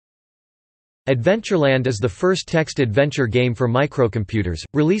Adventureland is the first text adventure game for microcomputers,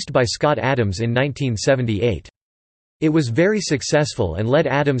 released by Scott Adams in 1978. It was very successful and led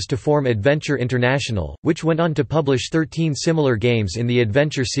Adams to form Adventure International, which went on to publish 13 similar games in the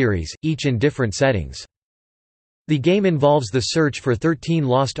Adventure series, each in different settings. The game involves the search for 13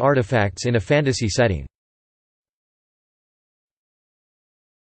 lost artifacts in a fantasy setting.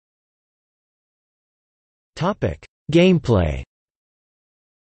 Gameplay.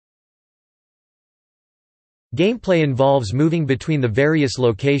 Gameplay involves moving between the various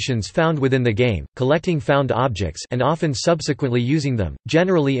locations found within the game, collecting found objects and often subsequently using them,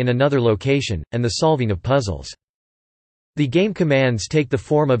 generally in another location, and the solving of puzzles. The game commands take the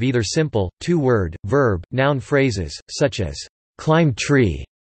form of either simple, two-word, verb, noun phrases, such as, "climb tree",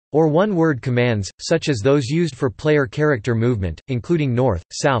 or one-word commands, such as those used for player character movement, including north,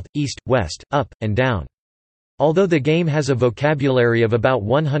 south, east, west, up, and down. Although the game has a vocabulary of about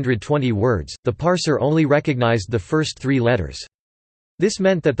 120 words, the parser only recognized the first 3 letters. This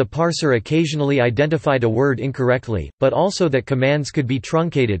meant that the parser occasionally identified a word incorrectly, but also that commands could be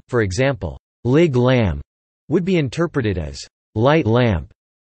truncated. For example, "lig lamb" would be interpreted as "light lamp."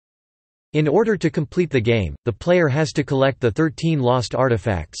 In order to complete the game, the player has to collect the 13 lost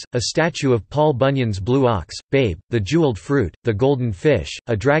artifacts: a statue of Paul Bunyan's blue ox, Babe, the jeweled fruit, the golden fish,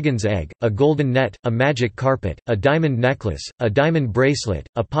 a dragon's egg, a golden net, a magic carpet, a diamond necklace, a diamond bracelet,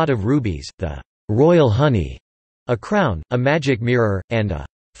 a pot of rubies, the royal honey, a crown, a magic mirror, and a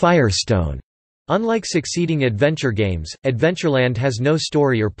firestone. Unlike succeeding adventure games, Adventureland has no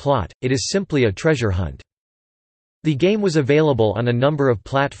story or plot, it is simply a treasure hunt. The game was available on a number of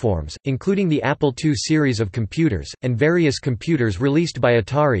platforms, including the Apple II series of computers, and various computers released by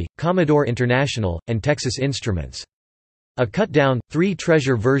Atari, Commodore International, and Texas Instruments. A cut-down,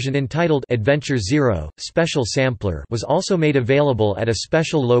 3-treasure version entitled Adventure Zero, Special Sampler was also made available at a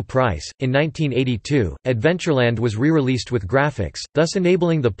special low price. In 1982, Adventureland was re-released with graphics, thus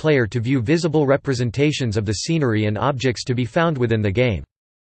enabling the player to view visible representations of the scenery and objects to be found within the game.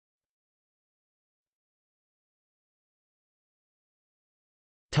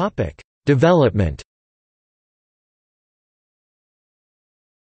 Development.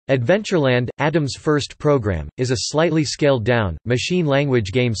 Adventureland, Adams' first program, is a slightly scaled-down, machine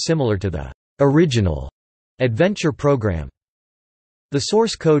language game similar to the original Adventure program. The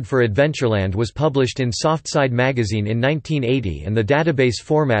source code for Adventureland was published in Softside magazine in 1980, and the database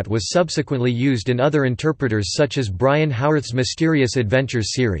format was subsequently used in other interpreters such as Brian Howarth's Mysterious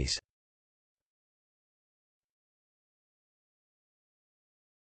Adventures series.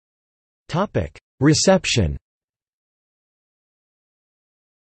 Reception.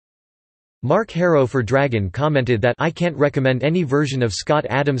 Mark Harrow for Dragon commented that "I can't recommend any version of Scott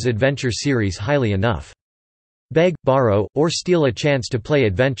Adams' Adventure series highly enough. Beg, borrow, or steal a chance to play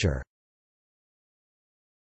Adventure.